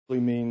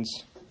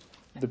means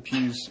the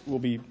pews will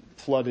be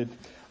flooded.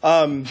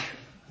 But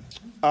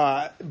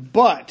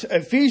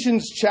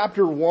Ephesians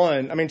chapter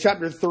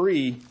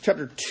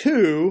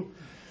 2,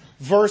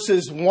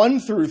 verses 1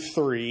 through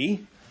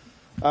 3.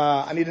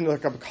 I need another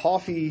cup of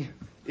coffee,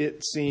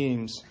 it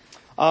seems.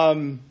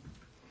 And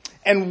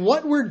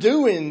what we're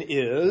doing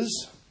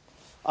is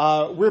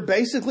we're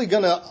basically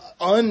going to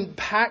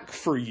unpack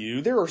for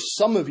you. There are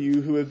some of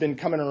you who have been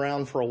coming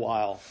around for a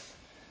while.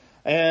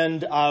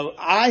 And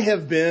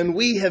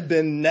we have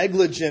been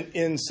negligent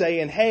in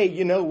saying, hey,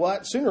 you know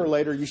what? Sooner or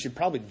later, you should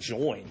probably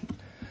join.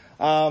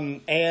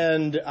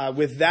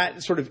 With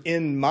that sort of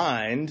in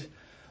mind,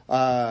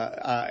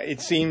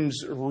 it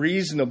seems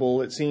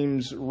reasonable, it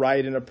seems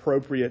right and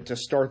appropriate to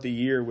start the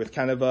year with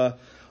kind of a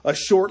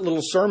short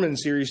little sermon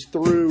series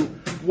through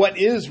what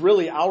is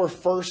really our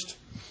first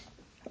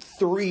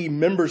 3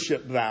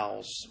 membership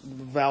vows.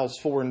 Vows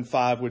 4 and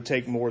 5 would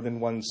take more than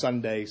one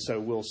Sunday, so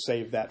we'll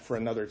save that for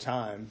another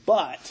time.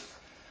 But,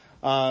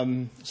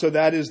 so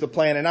that is the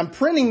plan. And I'm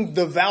printing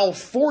the vow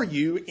for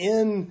you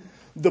in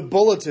the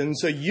bulletin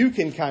so you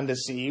can kind of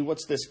see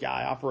what's this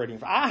guy operating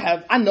for.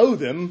 I know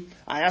them.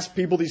 I ask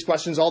people these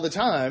questions all the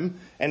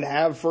time and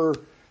have for,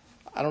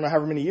 I don't know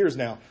however many years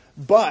now.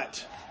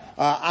 But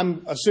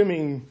I'm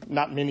assuming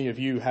not many of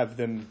you have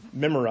them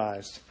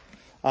memorized.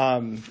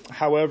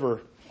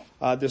 However,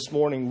 this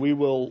morning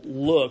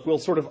we'll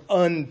sort of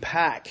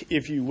unpack,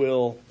 if you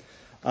will,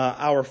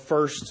 our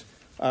first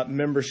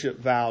membership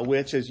vow,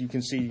 which, as you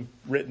can see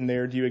written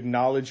there, do you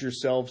acknowledge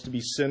yourselves to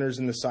be sinners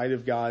in the sight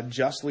of God,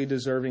 justly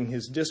deserving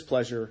his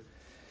displeasure,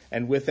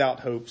 and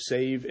without hope,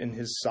 save in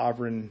his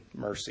sovereign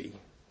mercy.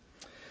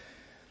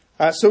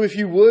 So if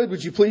you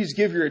would you please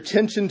give your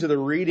attention to the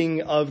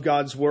reading of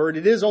God's word?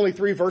 It is only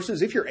 3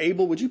 verses. If you're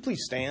able, would you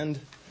please stand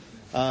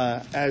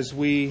as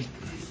we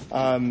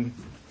come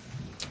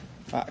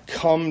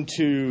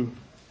to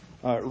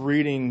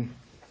reading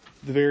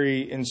the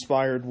very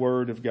inspired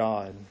word of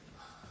God.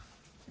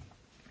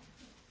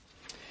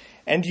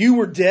 And you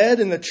were dead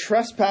in the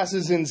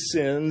trespasses and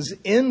sins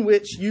in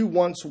which you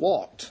once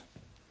walked,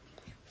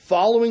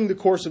 following the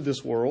course of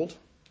this world,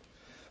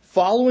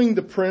 following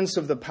the prince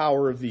of the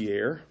power of the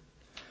air,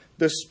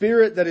 the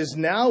spirit that is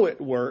now at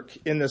work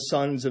in the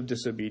sons of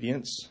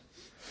disobedience,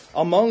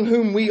 among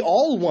whom we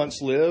all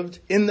once lived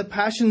in the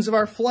passions of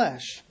our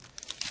flesh,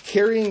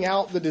 carrying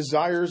out the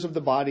desires of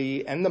the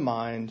body and the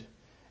mind,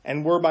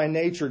 and were by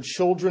nature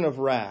children of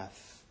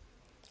wrath,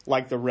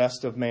 like the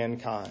rest of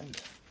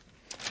mankind.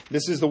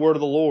 This is the word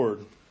of the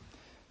Lord.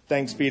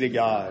 Thanks be to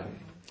God.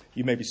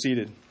 You may be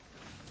seated.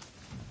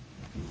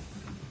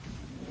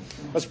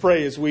 Let's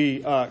pray as we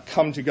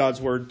come to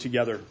God's word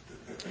together.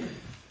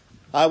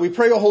 We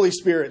pray, O Holy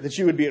Spirit, that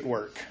you would be at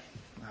work.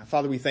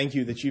 Father, we thank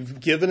you that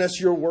you've given us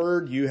your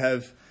word. You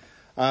have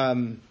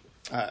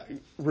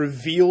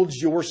revealed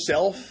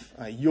yourself,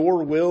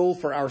 your will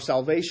for our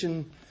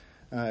salvation,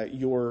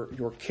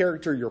 your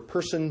character, your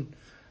person.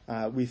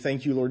 We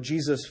thank you, Lord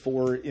Jesus,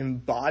 for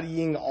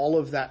embodying all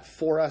of that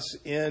for us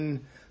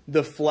in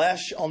the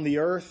flesh on the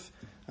earth,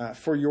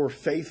 for your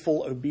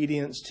faithful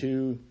obedience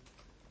to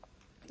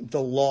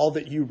the law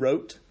that you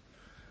wrote,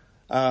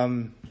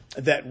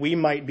 that we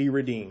might be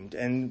redeemed.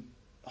 And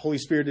Holy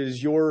Spirit, it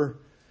is your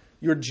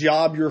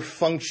job, your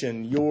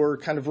function, your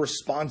kind of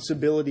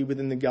responsibility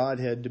within the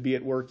Godhead to be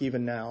at work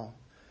even now,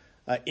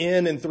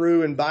 in and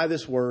through and by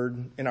this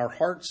word, in our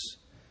hearts,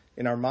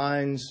 in our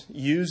minds.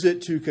 Use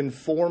it to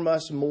conform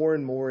us more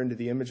and more into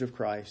the image of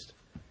Christ.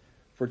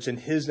 For it's in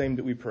his name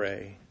that we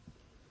pray.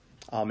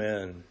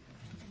 Amen.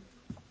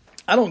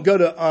 I don't go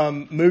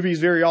to movies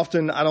very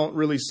often. I don't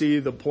really see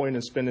the point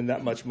in spending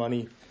that much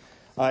money.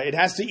 It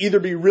has to either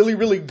be really,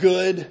 really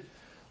good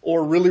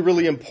or really,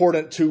 really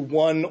important to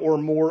one or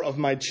more of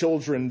my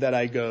children that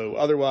I go.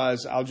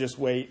 Otherwise, I'll just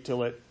wait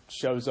till it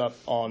shows up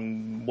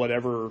on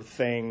whatever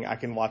thing. I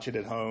can watch it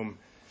at home.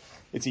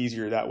 It's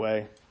easier that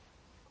way.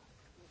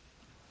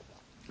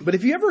 But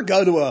if you ever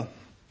go to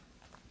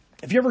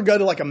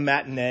like a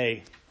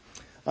matinee,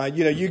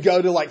 you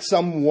go to like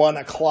some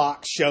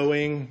 1:00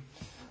 showing.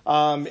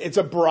 It's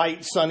a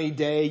bright, sunny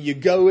day. You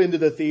go into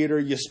the theater.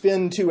 You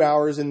spend 2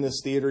 hours in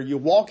this theater. You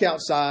walk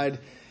outside,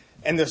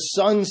 and the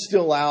sun's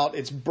still out.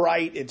 It's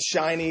bright. It's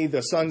shiny.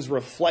 The sun's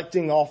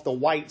reflecting off the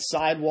white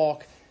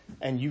sidewalk,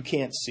 and you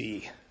can't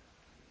see.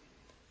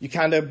 You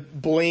kind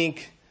of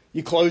blink.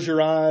 You close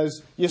your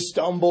eyes. You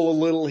stumble a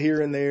little here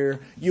and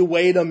there. You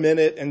wait a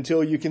minute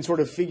until you can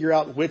sort of figure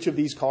out which of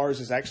these cars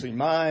is actually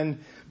mine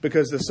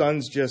because the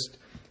sun's just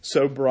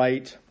so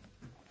bright.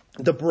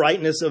 The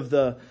brightness of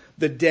the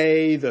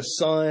day, the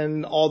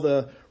sun, all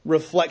the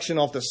reflection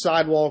off the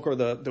sidewalk or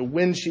the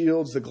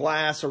windshields, the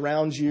glass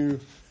around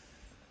you.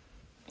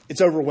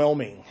 It's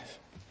overwhelming.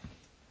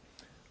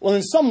 Well,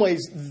 in some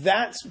ways,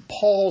 that's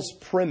Paul's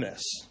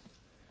premise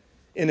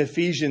in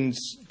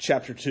Ephesians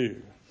chapter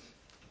 2.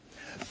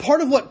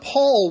 Part of what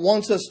Paul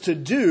wants us to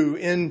do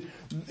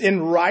in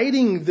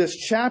writing this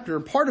chapter,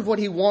 part of what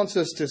he wants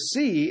us to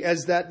see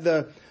is that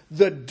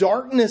the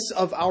darkness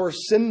of our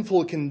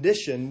sinful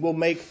condition will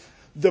make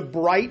the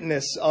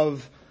brightness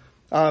of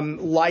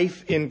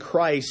life in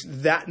Christ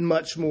that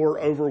much more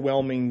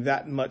overwhelming,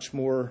 that much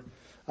more.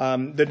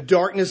 The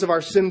darkness of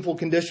our sinful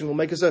condition will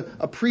make us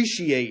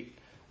appreciate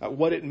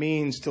what it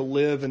means to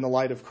live in the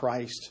light of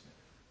Christ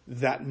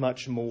that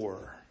much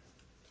more.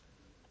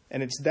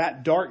 And it's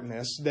that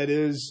darkness that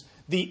is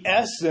the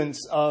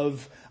essence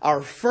of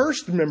our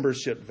first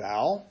membership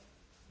vow.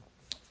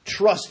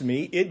 Trust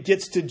me, it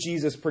gets to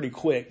Jesus pretty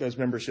quick, those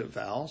membership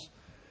vows.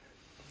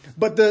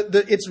 But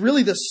it's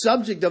really the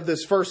subject of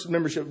this first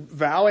membership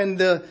vow, and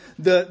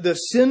the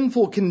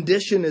sinful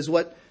condition is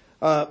what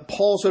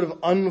Paul sort of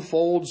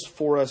unfolds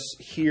for us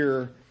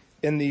here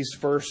in these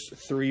first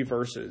 3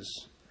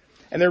 verses.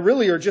 And there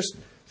really are just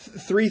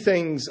 3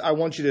 things I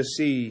want you to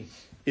see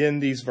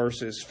in these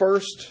verses.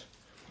 First,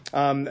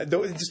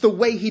 it's the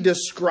way he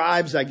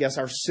describes, I guess,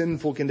 our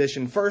sinful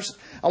condition. First,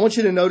 I want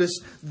you to notice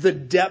the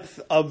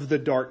depth of the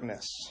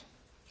darkness.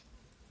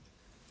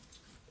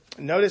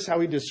 Notice how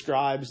he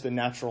describes the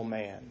natural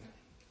man.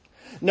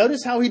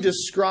 Notice how he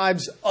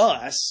describes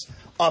us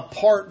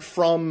apart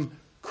from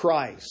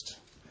Christ.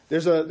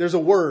 There's a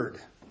word.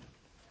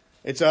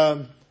 It's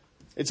an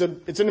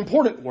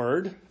important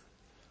word.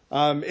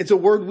 It's a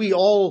word we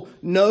all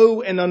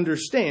know and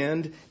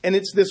understand, and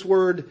it's this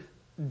word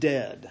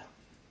dead.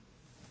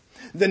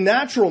 The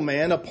natural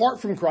man,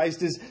 apart from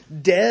Christ, is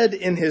dead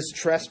in his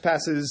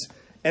trespasses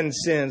and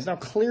sins. Now,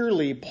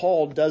 clearly,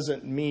 Paul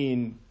doesn't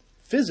mean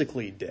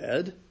physically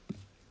dead,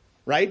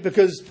 right?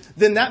 Because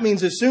then that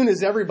means as soon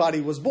as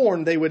everybody was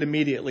born, they would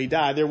immediately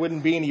die. There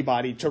wouldn't be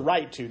anybody to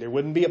write to. There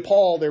wouldn't be a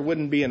Paul. There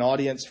wouldn't be an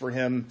audience for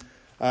him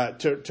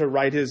to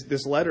write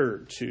this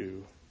letter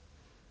to.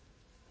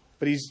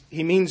 But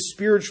he means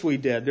spiritually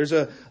dead. There's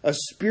a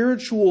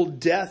spiritual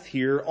death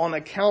here on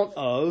account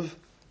of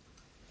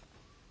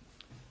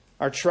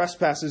our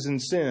trespasses and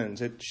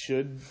sins. It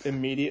should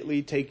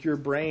immediately take your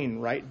brain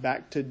right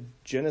back to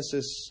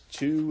Genesis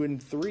 2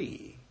 and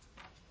 3.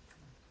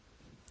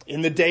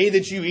 In the day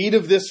that you eat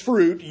of this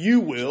fruit, you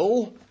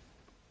will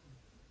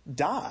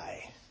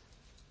die.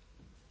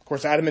 Of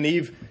course, Adam and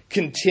Eve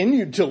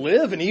continued to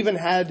live and even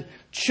had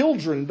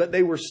children, but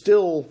they were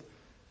still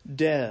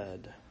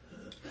dead.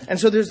 And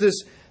so there's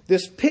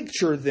this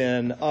picture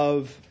then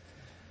of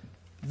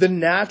the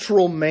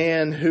natural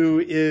man who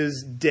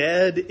is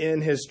dead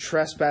in his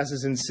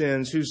trespasses and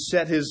sins, who's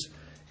set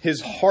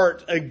his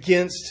heart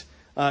against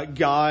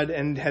God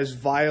and has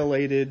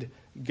violated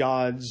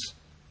God's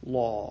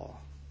law.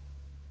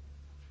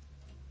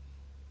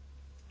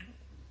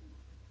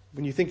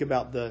 When you think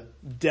about the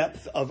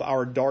depth of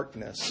our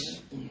darkness,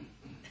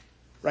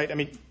 right? I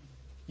mean,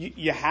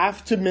 you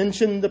have to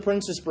mention the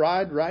Princess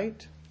Bride,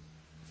 right?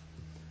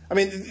 I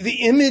mean,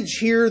 the image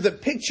here, the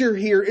picture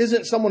here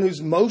isn't someone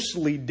who's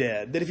mostly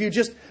dead. That if you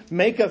just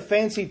make a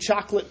fancy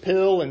chocolate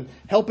pill and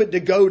help it to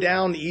go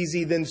down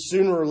easy, then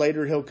sooner or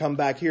later he'll come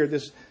back here.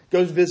 This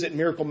goes visit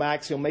Miracle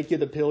Max. He'll make you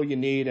the pill you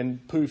need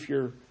and poof,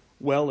 you're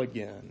well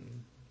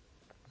again.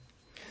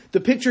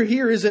 The picture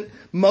here isn't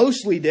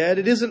mostly dead.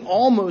 It isn't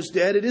almost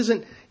dead. It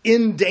isn't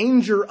in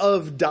danger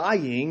of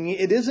dying.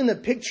 It isn't a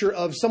picture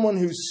of someone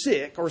who's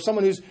sick or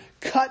someone who's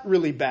cut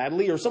really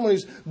badly or someone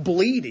who's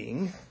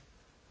bleeding.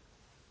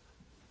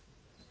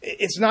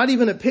 It's not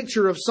even a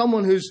picture of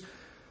someone who's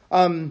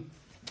kind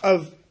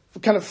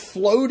of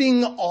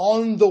floating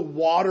on the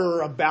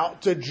water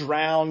about to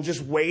drown,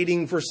 just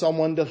waiting for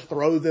someone to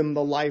throw them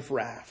the life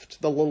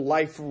raft, the little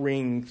life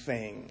ring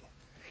thing.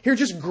 Here,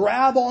 just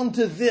grab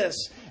onto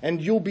this and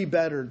you'll be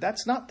better.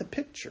 That's not the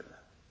picture.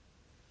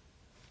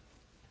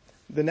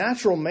 The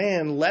natural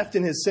man left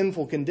in his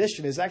sinful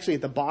condition is actually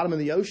at the bottom of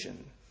the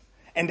ocean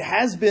and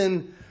has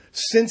been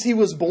since he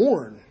was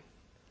born.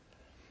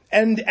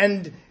 And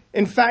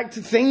in fact,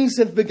 things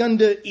have begun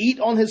to eat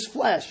on his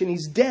flesh and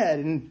he's dead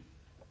and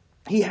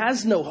he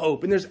has no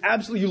hope. And there's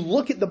absolutely, you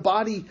look at the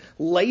body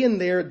laying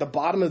there at the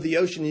bottom of the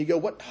ocean and you go,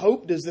 what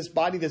hope does this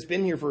body that's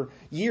been here for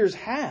years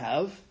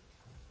have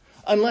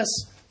unless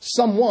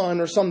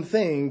someone or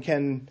something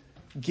can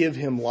give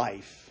him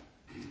life,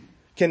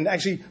 can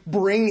actually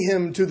bring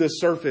him to the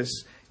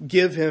surface,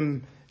 give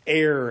him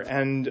air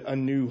and a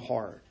new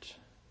heart.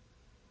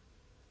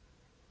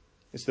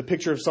 It's the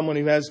picture of someone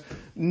who has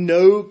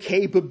no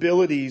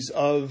capabilities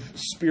of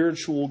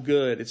spiritual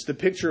good. It's the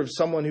picture of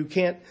someone who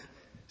can't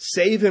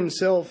save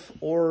himself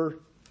or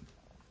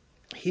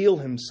heal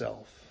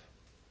himself.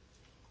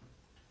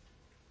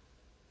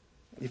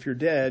 If you're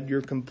dead,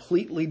 you're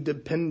completely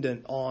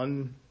dependent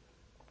on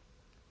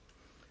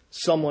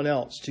someone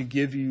else to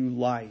give you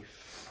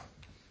life.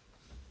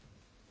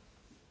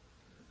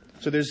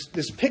 So there's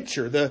this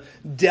picture. The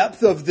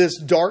depth of this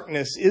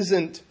darkness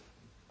isn't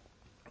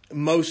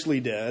mostly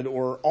dead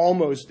or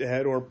almost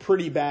dead or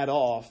pretty bad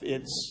off.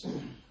 It's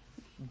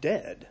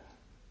dead.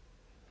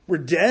 We're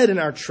dead in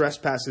our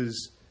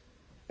trespasses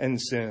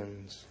and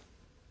sins.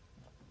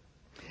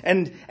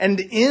 And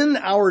in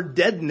our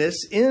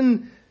deadness,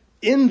 in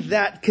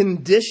that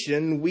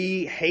condition,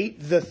 we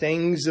hate the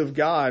things of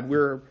God.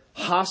 We're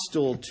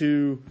hostile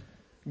to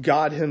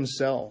God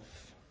himself.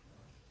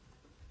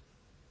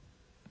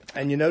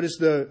 And you notice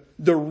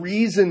the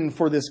reason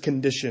for this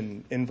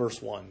condition in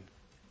verse 1.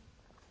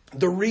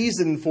 The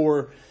reason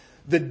for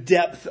the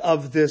depth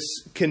of this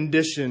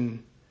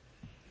condition.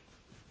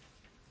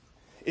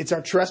 It's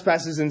our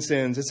trespasses and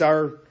sins. It's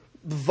our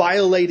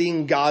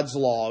violating God's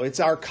law. It's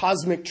our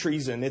cosmic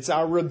treason. It's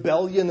our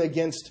rebellion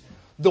against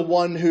the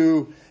one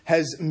who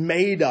has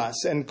made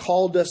us and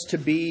called us to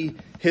be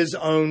his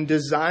own,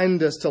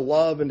 designed us to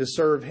love and to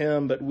serve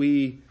him. But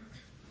we,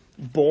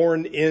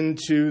 born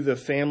into the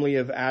family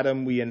of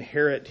Adam, we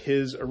inherit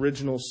his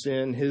original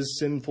sin, his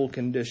sinful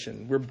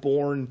condition. We're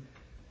born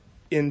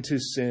into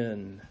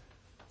sin.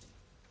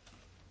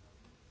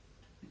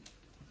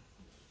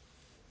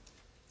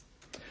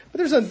 But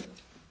there's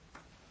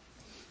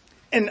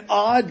an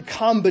odd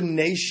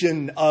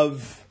combination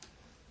of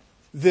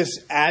this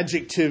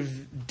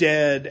adjective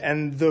dead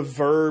and the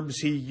verbs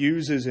he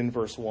uses in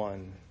verse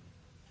 1.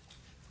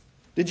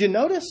 Did you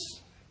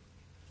notice?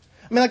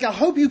 I mean, I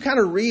hope you kind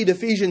of read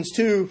Ephesians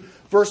 2,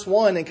 verse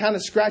 1 and kind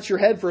of scratch your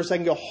head for a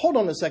second and go, hold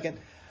on a second.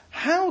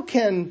 How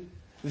can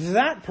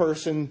that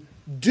person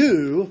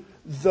do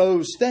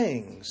those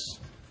things?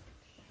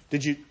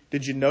 Did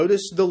you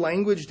notice the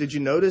language? Did you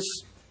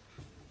notice?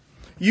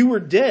 You were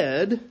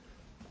dead,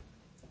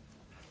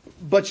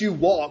 but you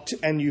walked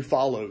and you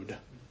followed.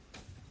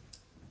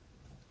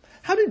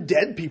 How do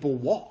dead people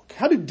walk?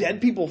 How do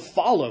dead people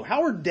follow?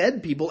 How are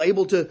dead people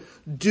able to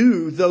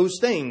do those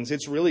things?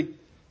 This really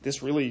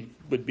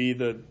would be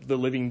the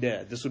living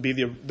dead. This would be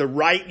the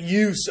right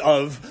use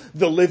of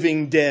the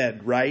living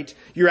dead, right?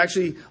 You're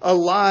actually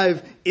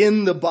alive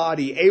in the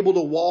body, able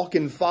to walk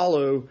and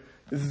follow,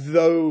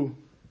 though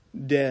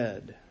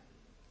dead.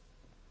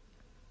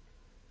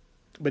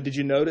 But did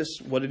you notice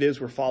what it is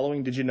we're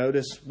following? Did you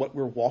notice what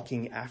we're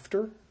walking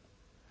after?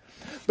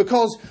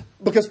 Because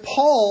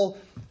Paul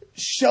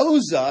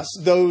shows us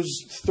those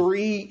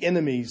three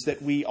enemies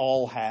that we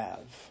all have.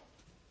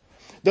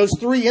 Those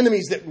three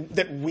enemies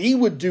that we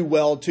would do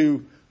well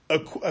to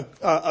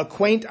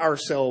acquaint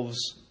ourselves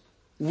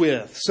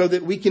with, so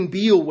that we can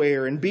be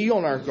aware and be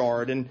on our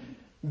guard and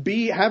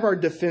have our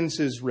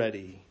defenses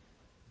ready.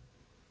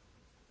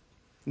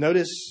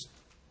 Notice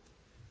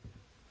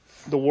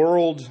the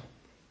world,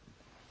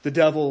 the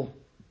devil,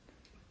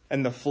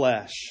 and the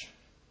flesh.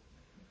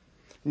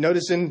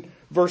 Notice in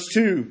verse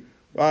 2,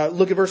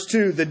 look at verse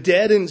 2. The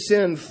dead in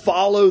sin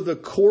follow the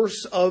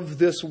course of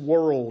this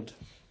world.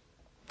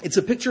 It's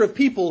a picture of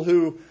people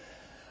who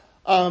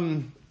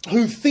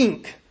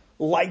think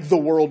like the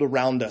world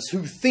around us,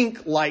 who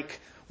think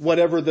like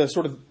whatever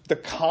the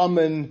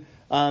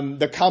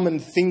common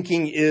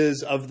thinking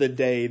is of the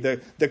day,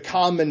 the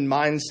common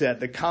mindset,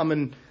 the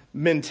common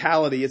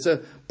mentality. It's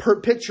a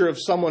picture of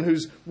someone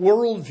whose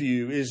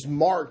worldview is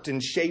marked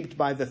and shaped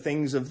by the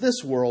things of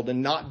this world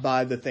and not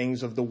by the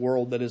things of the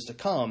world that is to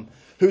come.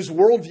 Whose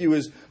worldview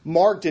is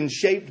marked and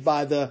shaped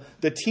by the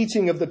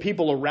teaching of the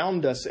people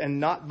around us and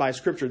not by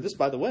Scripture. This,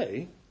 by the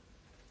way,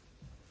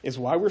 is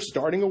why we're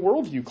starting a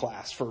worldview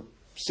class for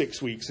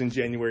 6 weeks in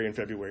January and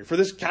February, for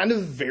this kind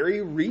of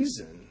very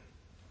reason.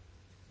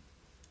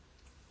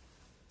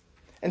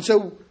 And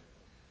so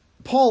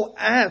Paul,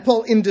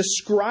 in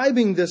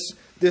describing this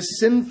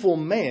sinful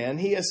man,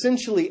 he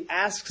essentially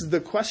asks the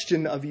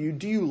question of you,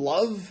 do you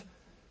love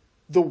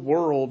the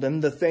world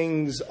and the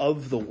things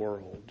of the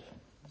world?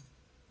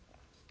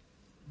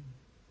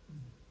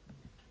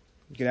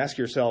 You can ask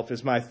yourself,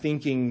 is my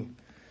thinking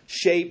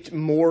shaped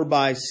more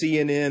by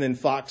CNN and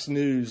Fox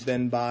News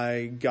than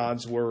by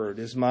God's Word?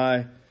 Is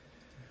my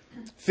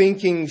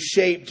thinking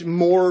shaped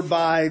more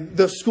by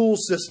the school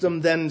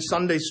system than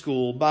Sunday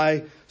school,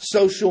 by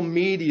social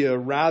media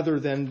rather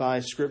than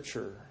by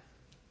Scripture?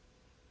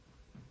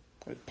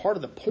 Part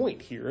of the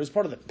point here is,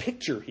 part of the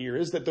picture here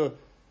is that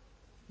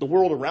the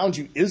world around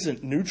you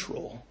isn't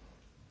neutral.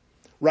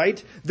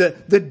 Right?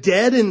 The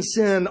dead in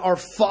sin are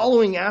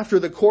following after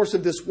the course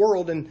of this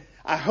world, and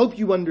I hope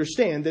you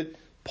understand that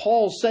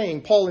Paul,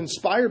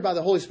 inspired by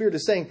the Holy Spirit,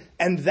 is saying,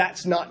 and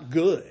that's not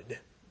good.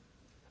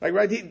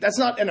 Right? That's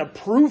not an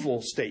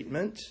approval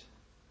statement.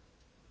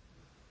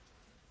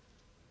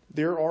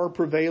 There are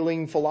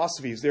prevailing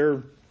philosophies. There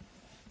are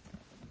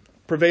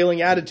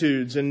prevailing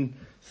attitudes and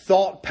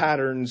thought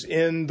patterns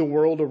in the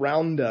world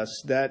around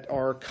us that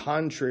are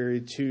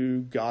contrary to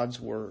God's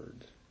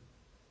Word.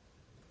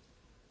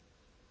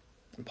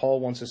 And Paul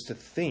wants us to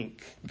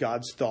think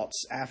God's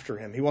thoughts after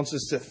him. He wants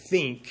us to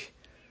think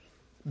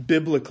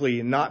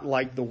biblically, not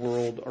like the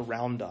world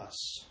around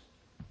us.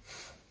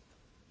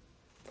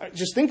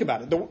 Just think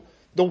about it.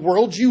 The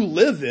world you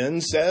live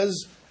in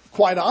says,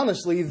 quite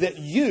honestly, that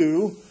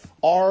you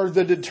are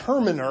the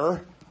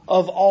determiner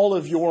of all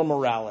of your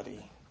morality.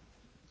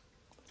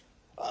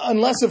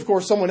 Unless, of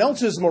course, someone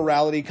else's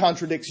morality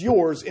contradicts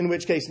yours, in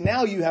which case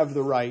now you have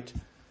the right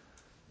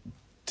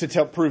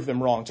to prove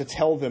them wrong, to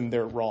tell them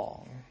they're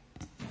wrong.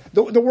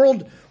 The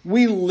world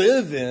we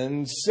live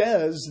in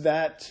says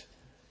that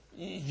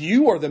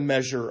you are the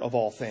measure of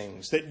all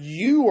things, that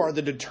you are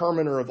the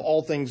determiner of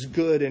all things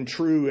good and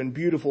true and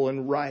beautiful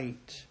and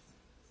right.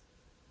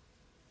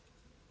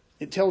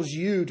 It tells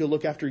you to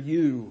look after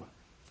you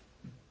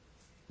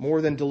more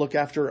than to look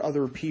after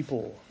other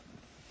people.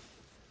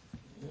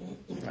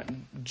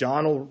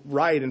 John will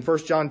write in 1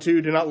 John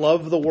 2, do not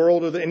love the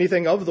world or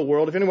anything of the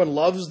world. If anyone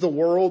loves the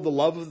world, the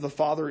love of the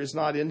Father is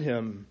not in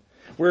him.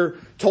 We're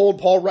told,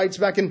 Paul writes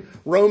back in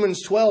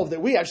Romans 12,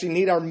 that we actually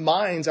need our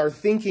minds, our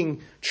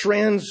thinking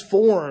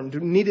transformed,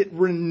 we need it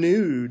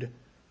renewed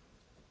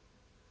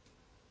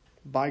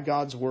by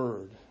God's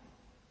word.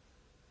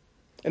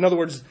 In other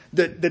words,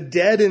 the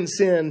dead in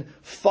sin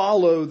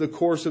follow the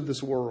course of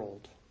this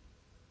world.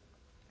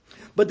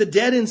 But the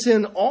dead in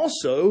sin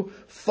also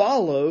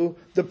follow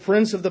the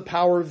prince of the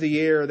power of the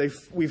air.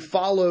 We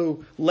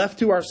follow, left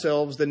to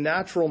ourselves, the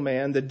natural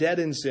man. The dead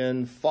in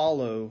sin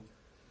follow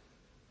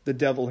the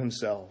devil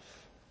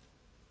himself.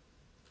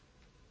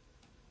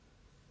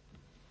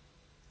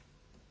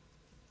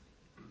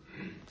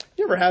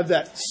 You ever have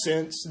that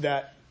sense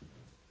that,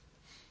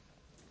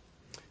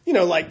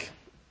 like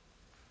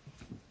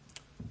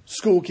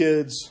school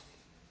kids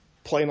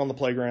playing on the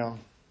playground?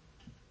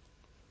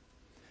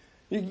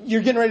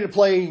 You're getting ready to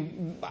play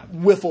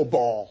wiffle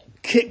ball,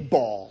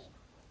 kickball,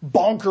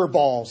 bonker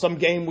ball, some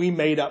game we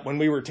made up when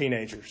we were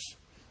teenagers.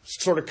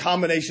 Sort of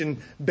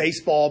combination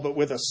baseball, but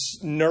with a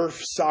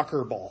Nerf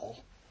soccer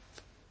ball.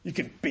 You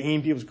could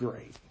beam. It was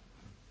great.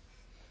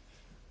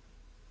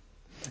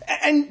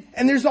 And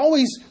there's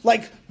always,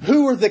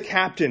 who are the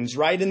captains,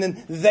 right? And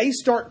then they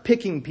start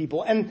picking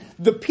people. And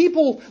the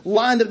people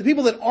lined up, the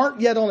people that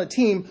aren't yet on a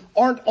team,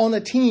 aren't on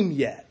a team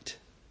yet.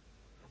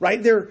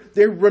 Right?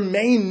 They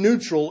remain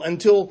neutral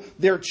until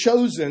they're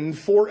chosen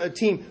for a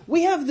team.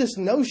 We have this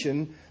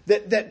notion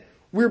that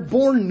we're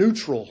born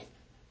neutral,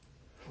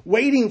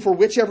 waiting for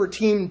whichever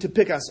team to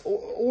pick us,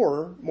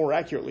 or more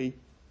accurately,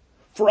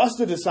 for us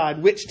to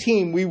decide which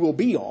team we will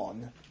be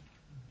on.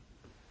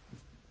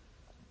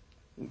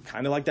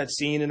 Kind of like that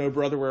scene in Oh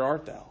Brother, Where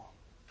Art Thou?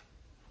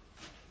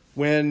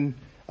 When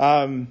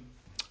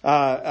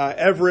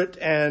Everett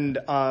and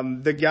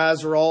the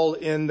guys are all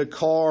in the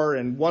car,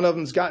 and one of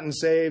them's gotten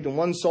saved, and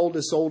one sold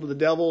his soul to the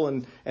devil,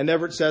 and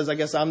Everett says, I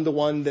guess I'm the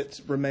one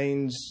that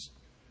remains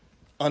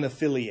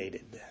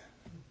unaffiliated.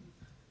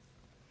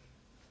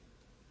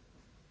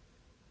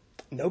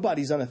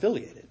 Nobody's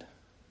unaffiliated.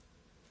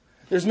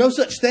 There's no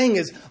such thing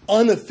as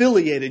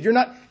unaffiliated. You're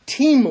not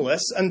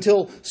teamless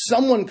until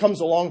someone comes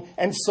along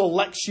and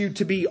selects you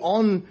to be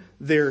on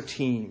their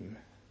team.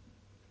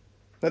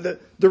 Now,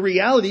 the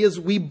reality is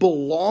we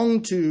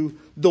belong to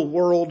the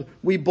world.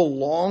 We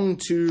belong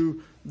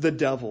to the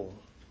devil.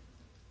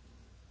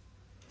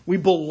 We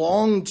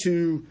belong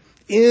to,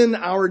 in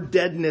our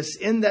deadness,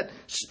 in that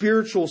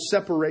spiritual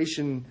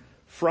separation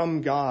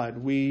from God,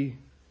 we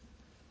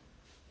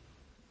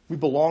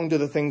belong to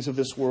the things of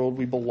this world.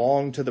 We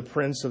belong to the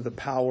prince of the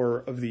power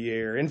of the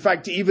air. In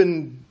fact,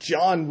 even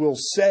John will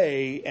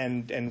say,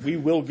 and we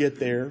will get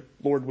there,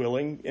 Lord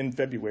willing, in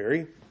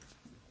February.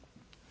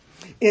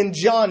 In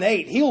John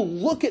 8, he'll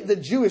look at the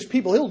Jewish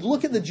people. He'll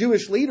look at the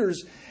Jewish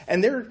leaders,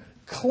 and they're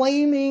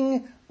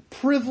claiming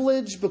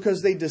privilege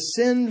because they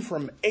descend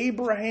from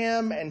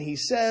Abraham. And he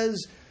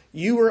says,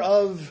 you are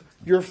of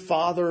your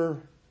father,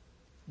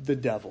 the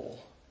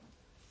devil.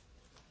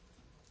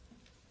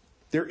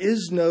 There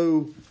is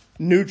no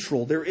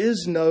neutral. There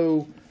is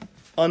no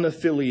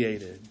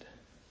unaffiliated.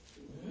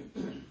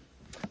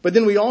 But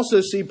then we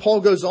also see Paul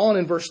goes on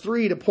in verse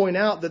 3 to point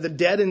out that the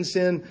dead in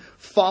sin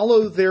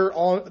follow their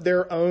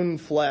own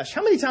flesh.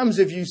 How many times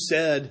have you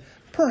said,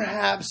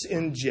 perhaps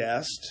in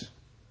jest,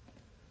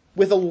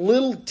 with a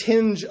little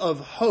tinge of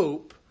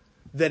hope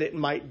that it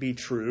might be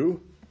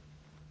true,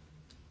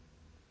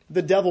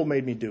 the devil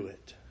made me do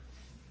it?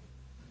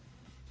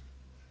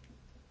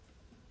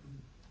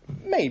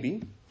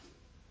 Maybe.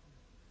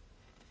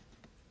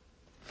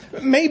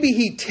 Maybe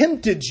he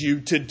tempted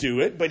you to do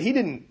it, but he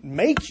didn't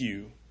make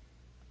you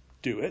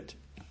do it.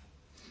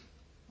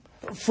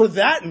 For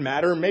that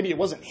matter, maybe it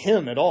wasn't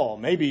him at all.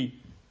 Maybe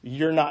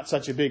you're not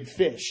such a big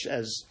fish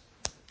as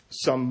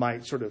some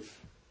might sort of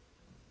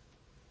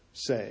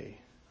say.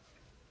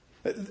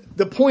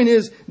 The point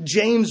is,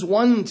 James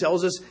 1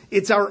 tells us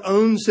it's our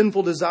own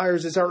sinful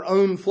desires, it's our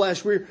own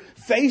flesh. We're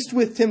faced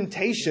with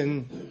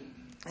temptation,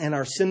 and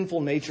our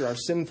sinful nature, our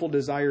sinful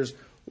desires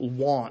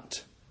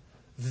want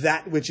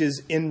that which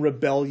is in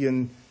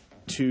rebellion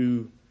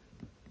to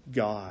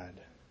God.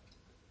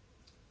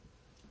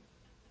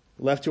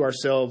 Left to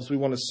ourselves, we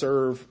want to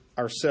serve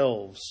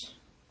ourselves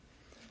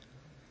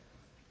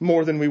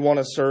more than we want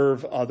to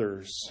serve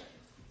others.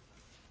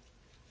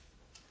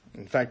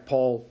 In fact,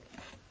 Paul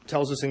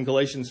tells us in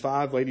Galatians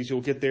 5, ladies,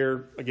 you'll get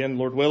there again,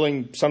 Lord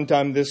willing,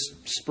 sometime this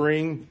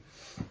spring,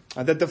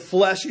 that the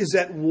flesh is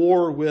at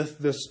war with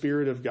the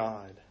Spirit of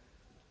God.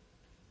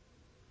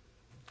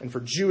 And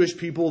for Jewish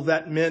people,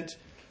 that meant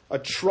a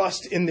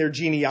trust in their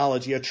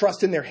genealogy, a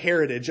trust in their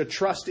heritage, a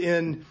trust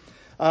in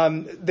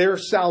their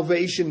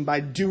salvation by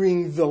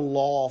doing the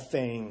law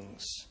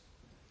things.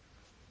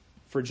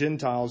 For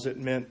Gentiles, it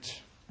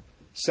meant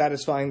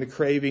satisfying the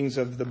cravings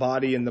of the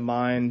body and the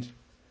mind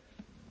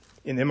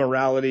in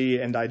immorality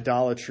and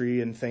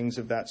idolatry and things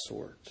of that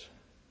sort.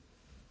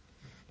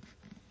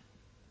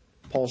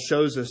 Paul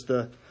shows us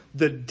the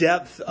the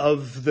depth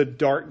of the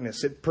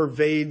darkness. It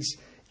pervades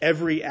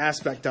every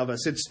aspect of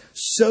us. It's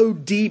so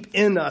deep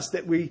in us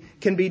that we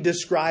can be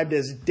described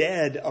as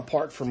dead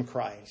apart from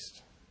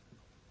Christ.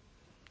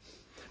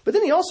 But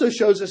then he also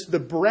shows us the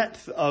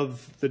breadth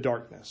of the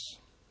darkness.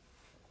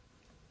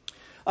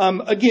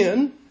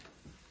 Again,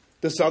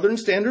 the Southern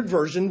Standard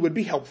Version would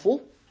be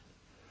helpful,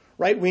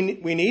 right? We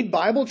need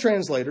Bible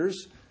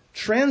translators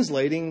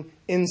translating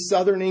in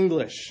Southern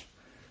English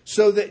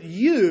so that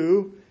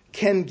you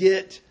can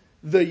get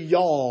the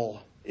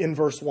y'all in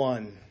verse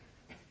 1.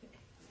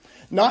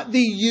 Not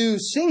the you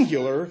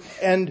singular,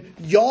 and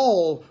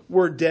y'all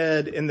were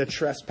dead in the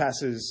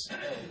trespasses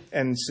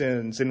and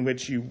sins in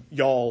which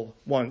y'all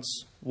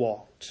once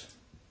walked.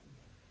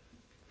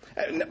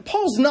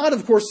 Paul's not,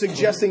 of course,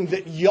 suggesting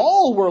that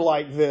y'all were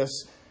like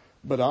this,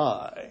 but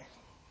I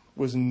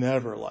was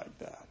never like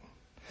that.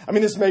 I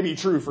mean, this may be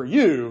true for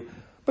you,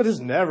 but it's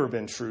never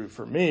been true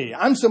for me.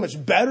 I'm so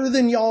much better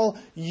than y'all.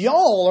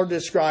 Y'all are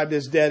described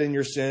as dead in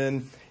your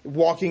sin,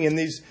 walking in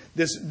this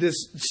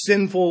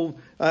sinful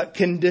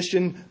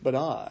condition, but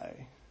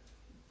I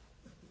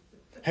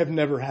have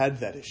never had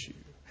that issue.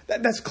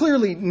 That's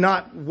clearly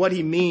not what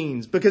he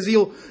means, because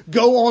he'll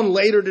go on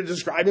later to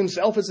describe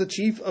himself as the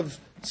chief of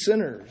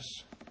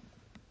sinners.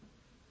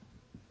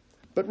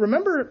 But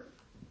remember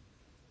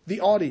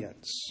the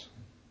audience.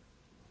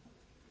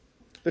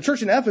 The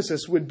church in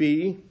Ephesus would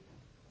be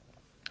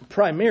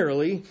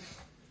primarily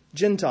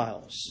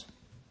Gentiles.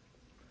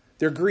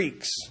 They're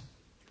Greeks.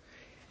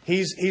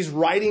 He's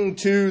writing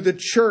to the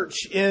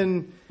church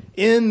in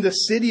the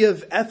city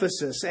of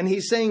Ephesus, and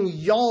he's saying,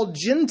 y'all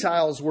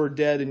Gentiles were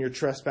dead in your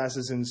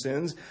trespasses and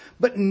sins.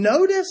 But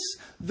notice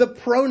the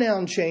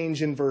pronoun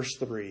change in verse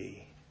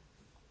 3.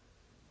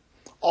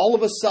 All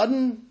of a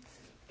sudden,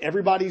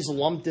 everybody's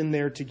lumped in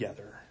there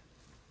together.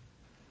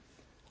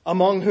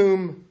 Among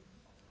whom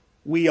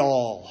we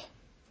all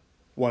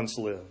once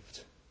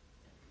lived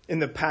in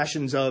the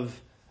passions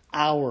of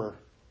our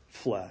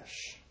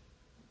flesh.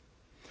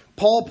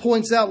 Paul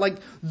points out, like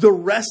the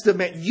rest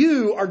of it,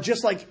 you are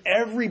just like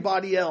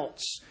everybody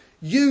else.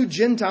 You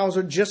Gentiles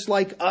are just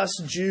like us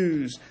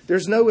Jews.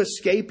 There's no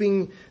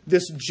escaping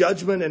this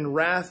judgment and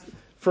wrath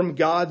from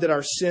God that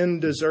our sin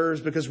deserves,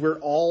 because we're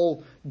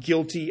all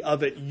guilty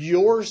of it.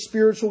 Your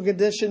spiritual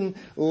condition,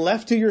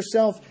 left to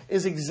yourself,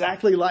 is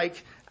exactly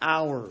like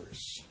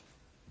ours.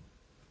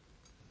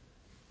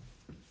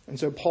 And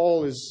so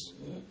Paul is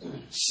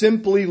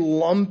simply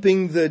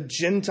lumping the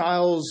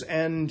Gentiles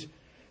and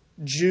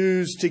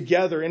Jews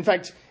together. In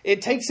fact,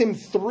 it takes him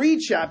 3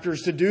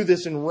 chapters to do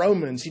this in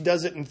Romans. He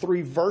does it in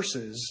 3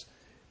 verses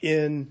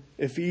in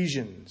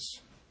Ephesians.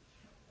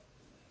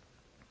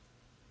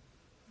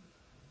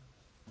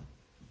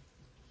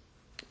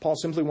 Paul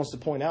simply wants to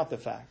point out the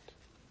fact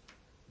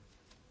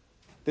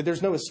that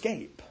there's no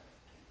escape.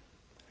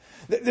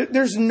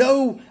 There's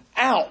no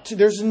out.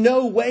 There's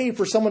no way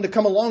for someone to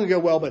come along and go,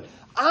 well, but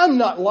I'm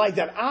not like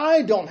that.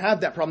 I don't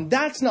have that problem.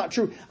 That's not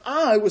true.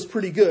 I was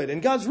pretty good.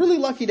 And God's really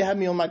lucky to have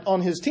me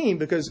on his team,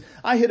 because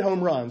I hit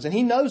home runs. And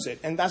he knows it.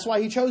 And that's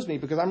why he chose me,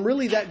 because I'm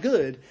really that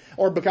good.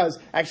 Or because,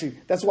 actually,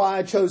 that's why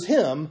I chose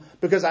him,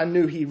 because I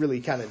knew he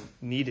really kind of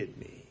needed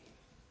me.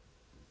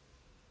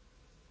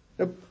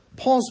 Now,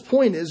 Paul's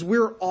point is,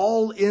 we're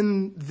all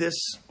in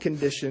this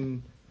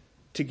condition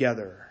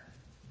together.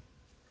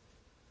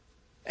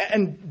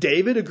 And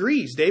David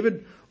agrees.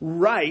 David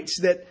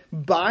writes that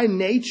by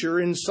nature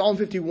in Psalm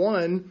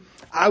 51,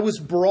 I was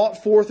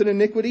brought forth in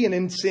iniquity, and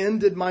in sin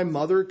did my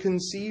mother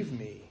conceive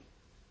me.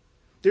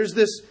 There's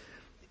this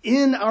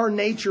in our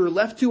nature,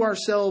 left to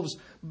ourselves,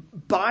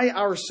 by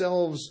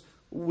ourselves,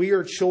 we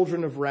are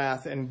children of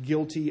wrath and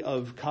guilty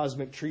of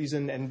cosmic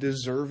treason and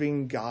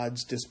deserving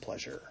God's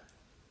displeasure.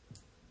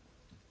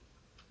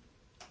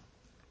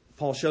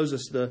 Paul shows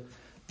us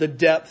the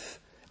depth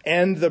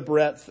and the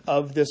breadth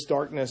of this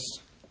darkness.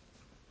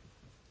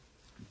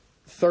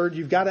 Third,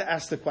 you've got to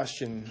ask the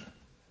question,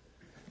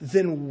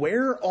 then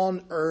where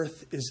on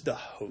earth is the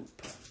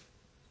hope?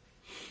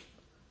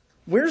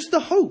 Where's the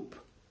hope?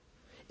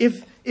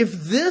 If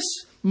this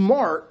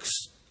marks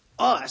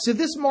us, if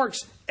this marks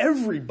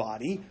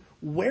everybody,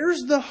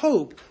 where's the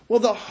hope? Well,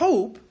 the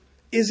hope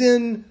is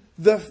in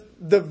the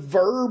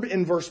verb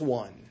in verse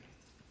 1.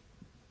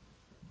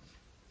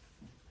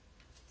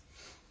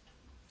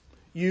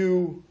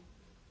 You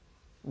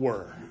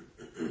were.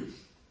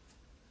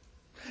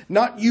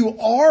 Not you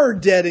are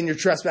dead in your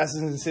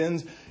trespasses and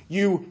sins.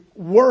 You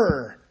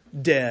were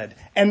dead.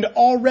 And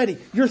already,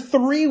 you're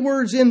 3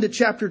 words into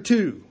chapter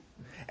 2.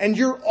 And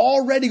you're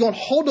already going,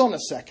 hold on a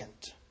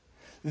second.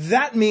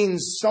 That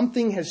means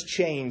something has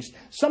changed.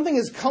 Something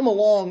has come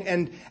along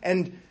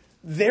and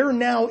they're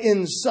now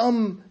in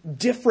some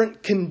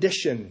different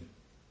condition.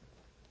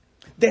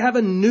 They have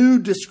a new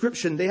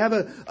description. They have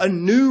a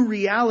new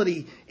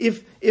reality.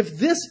 If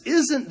this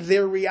isn't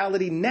their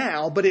reality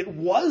now, but it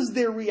was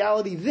their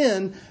reality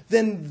then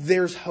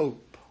there's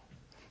hope.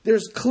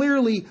 There's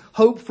clearly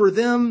hope for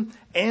them,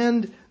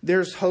 and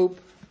there's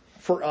hope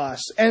for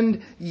us.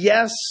 And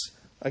yes,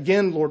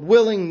 Again, Lord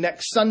willing,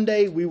 next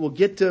Sunday we will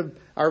get to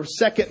our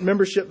second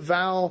membership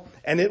vow,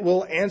 and it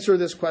will answer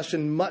this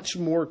question much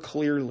more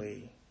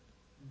clearly.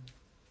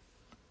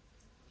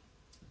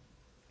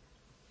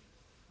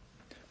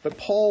 But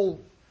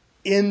Paul,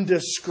 in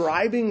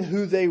describing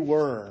who they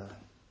were,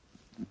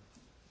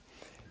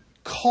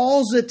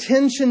 calls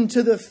attention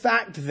to the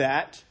fact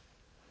that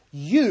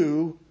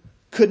you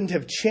couldn't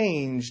have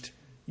changed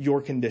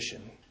your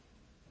condition.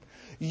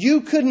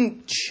 You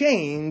couldn't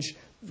change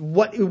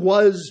what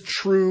was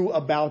true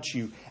about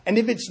you. And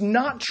if it's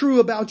not true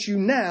about you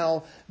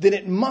now, then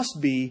it must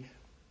be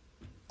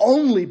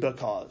only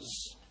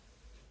because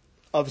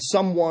of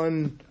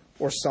someone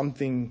or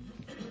something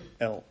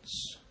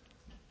else.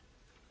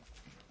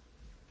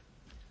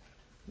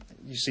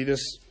 You see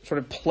this sort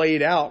of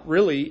played out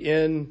really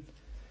in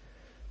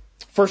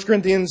 1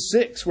 Corinthians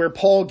 6, where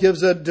Paul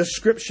gives a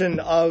description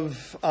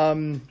of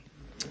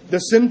the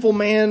sinful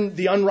man,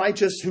 the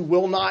unrighteous, who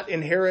will not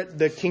inherit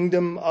the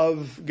kingdom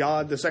of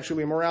God, the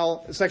sexually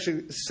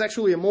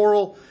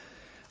immoral,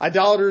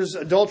 idolaters,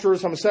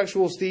 adulterers,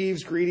 homosexuals,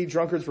 thieves, greedy,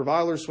 drunkards,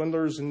 revilers,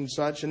 swindlers, and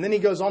such. And then he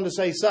goes on to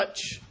say,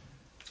 such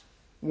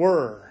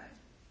were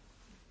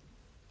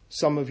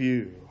some of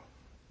you.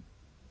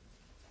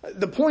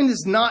 The point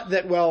is not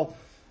that, well,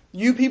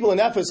 you people in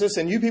Ephesus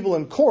and you people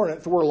in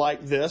Corinth were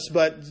like this,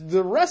 but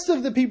the rest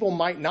of the people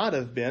might not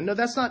have been. No,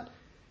 that's not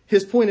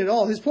his point at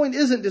all. His point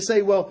isn't to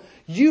say, well,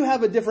 you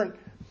have a different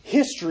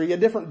history, a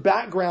different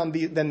background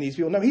than these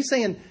people. No, he's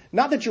saying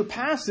not that your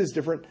past is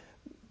different,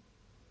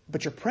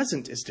 but your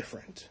present is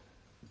different.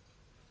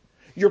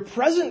 Your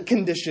present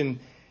condition,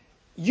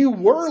 you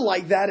were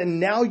like that and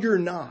now you're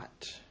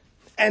not.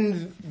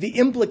 And the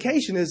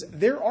implication is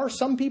there are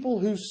some people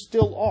who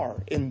still are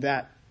in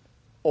that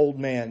old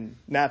man,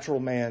 natural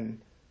man,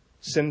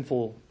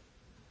 sinful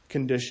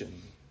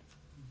condition.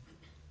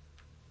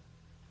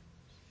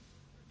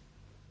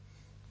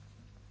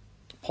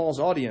 Paul's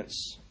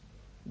audience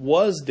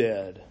was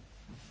dead,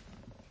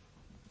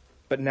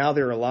 but now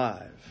they're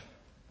alive.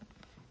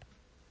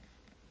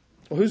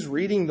 Well, who's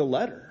reading the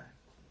letter?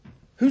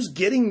 Who's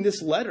getting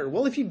this letter?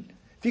 Well, if you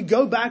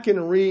go back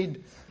and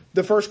read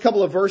the first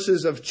couple of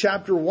verses of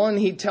chapter 1,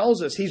 he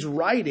tells us he's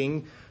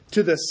writing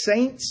to the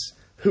saints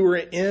who are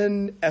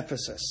in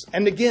Ephesus.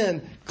 And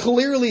again,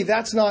 clearly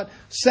that's not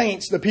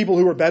saints, the people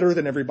who are better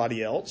than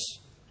everybody else,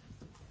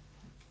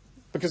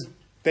 because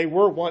they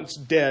were once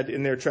dead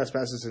in their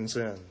trespasses and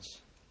sins.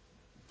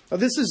 Now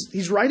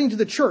he's writing to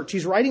the church.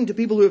 He's writing to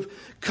people who have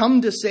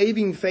come to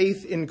saving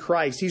faith in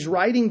Christ. He's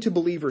writing to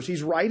believers.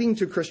 He's writing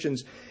to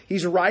Christians.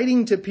 He's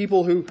writing to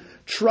people who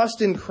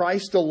trust in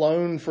Christ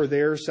alone for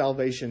their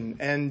salvation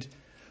and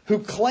who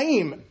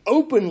claim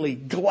openly,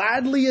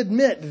 gladly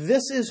admit,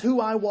 this is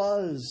who I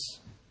was.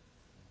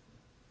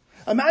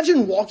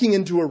 Imagine walking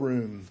into a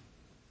room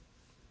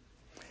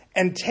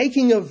and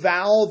taking a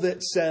vow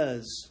that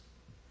says,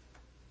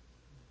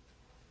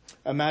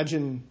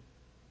 imagine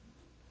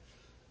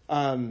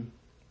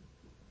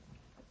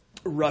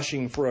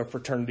rushing for a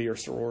fraternity or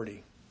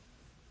sorority.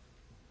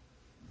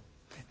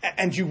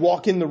 And you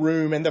walk in the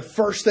room and the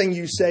first thing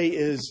you say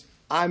is,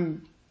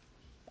 I'm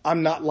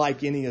not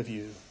like any of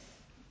you.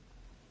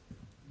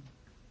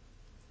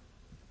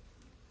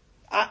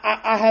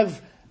 I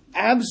have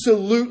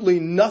absolutely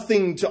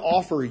nothing to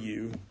offer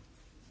you.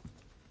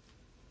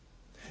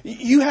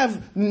 You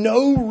have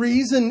no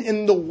reason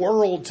in the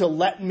world to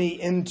let me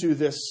into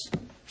this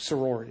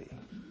sorority.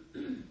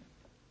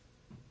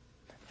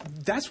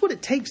 That's what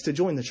it takes to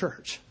join the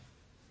church,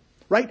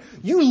 right?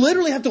 You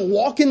literally have to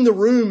walk in the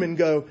room and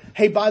go,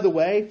 hey, by the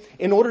way,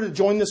 in order to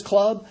join this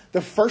club,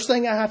 the first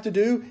thing I have to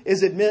do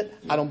is admit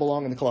I don't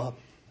belong in the club.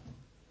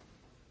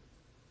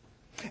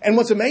 And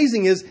what's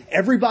amazing is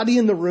everybody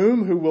in the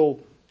room who will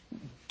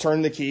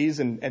turn the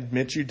keys and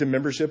admit you to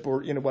membership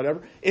or,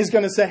 whatever, is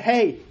going to say,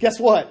 hey, guess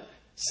what?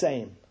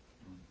 Same.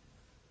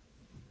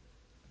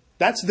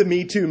 That's the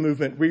Me Too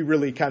movement we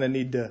really kind of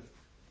need to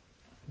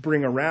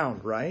bring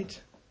around, right?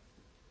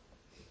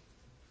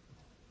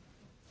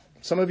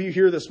 Some of you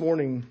here this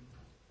morning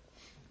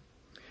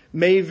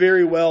may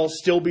very well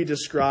still be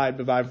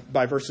described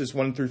by verses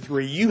 1 through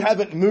 3. You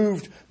haven't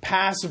moved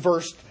past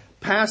verse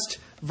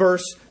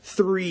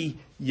 3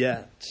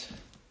 yet.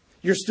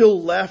 You're still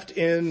left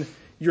in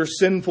your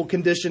sinful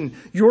condition.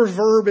 Your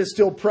verb is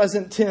still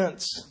present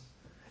tense.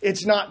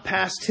 It's not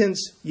past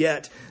tense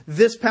yet.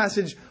 This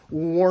passage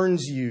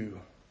warns you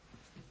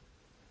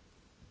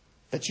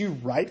that you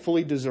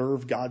rightfully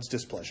deserve God's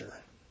displeasure.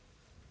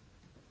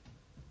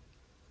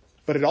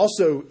 But it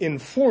also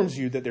informs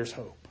you that there's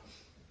hope.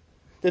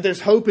 That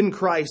there's hope in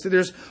Christ. That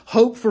there's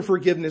hope for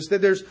forgiveness.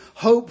 That there's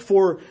hope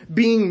for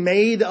being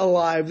made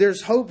alive.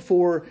 There's hope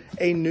for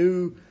a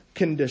new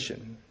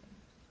condition.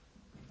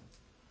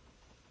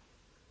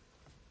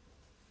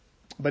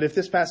 But if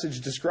this passage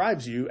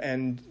describes you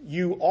and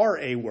you are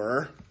a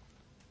were,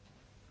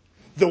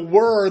 the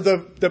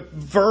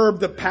verb,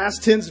 the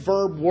past tense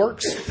verb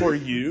works for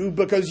you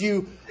because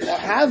you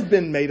have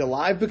been made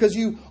alive, because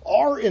you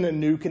are in a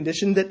new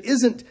condition that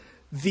isn't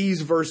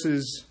these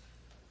verses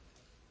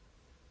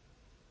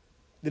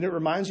then it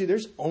reminds you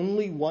there's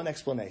only one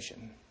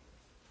explanation.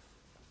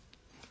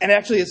 And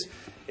actually,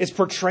 it's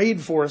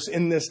portrayed for us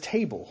in this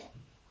table,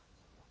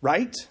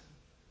 right?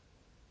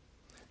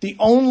 The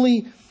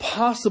only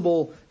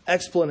possible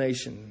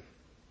explanation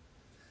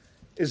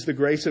is the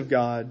grace of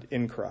God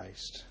in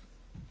Christ.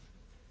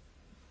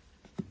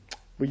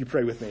 Will you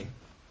pray with me?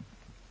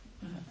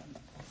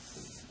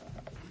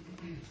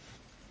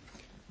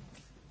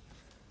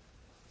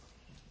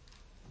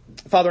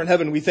 Father in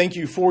heaven, we thank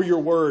you for your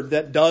word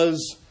that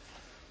does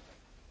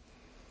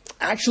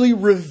actually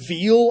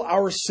reveal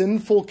our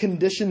sinful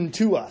condition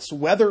to us,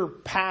 whether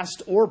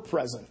past or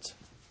present.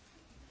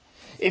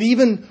 It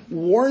even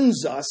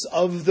warns us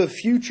of the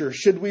future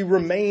should we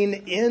remain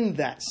in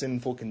that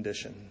sinful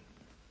condition.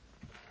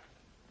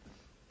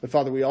 But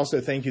Father, we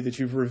also thank you that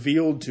you've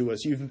revealed to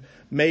us, you've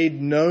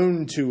made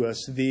known to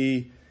us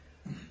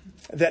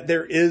that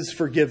there is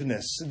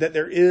forgiveness, that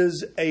there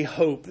is a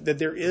hope, that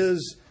there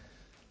is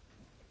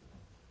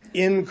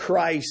in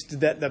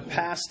Christ, that the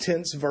past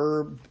tense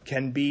verb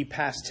can be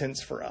past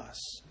tense for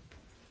us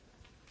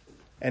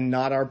and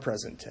not our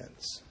present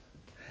tense.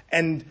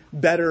 And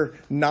better,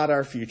 not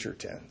our future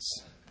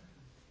tense.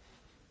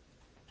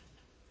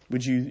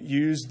 Would you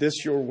use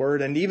this, your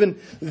word, and even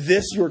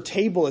this, your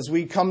table, as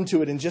we come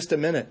to it in just a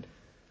minute,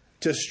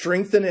 to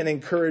strengthen and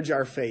encourage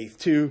our faith,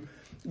 to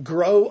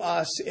grow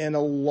us in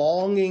a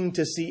longing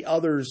to see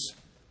others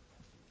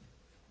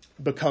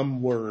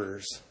become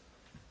words.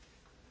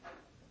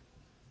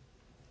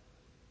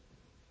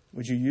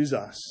 Would you use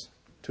us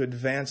to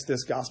advance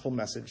this gospel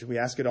message? We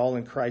ask it all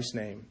in Christ's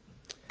name.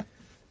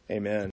 Amen.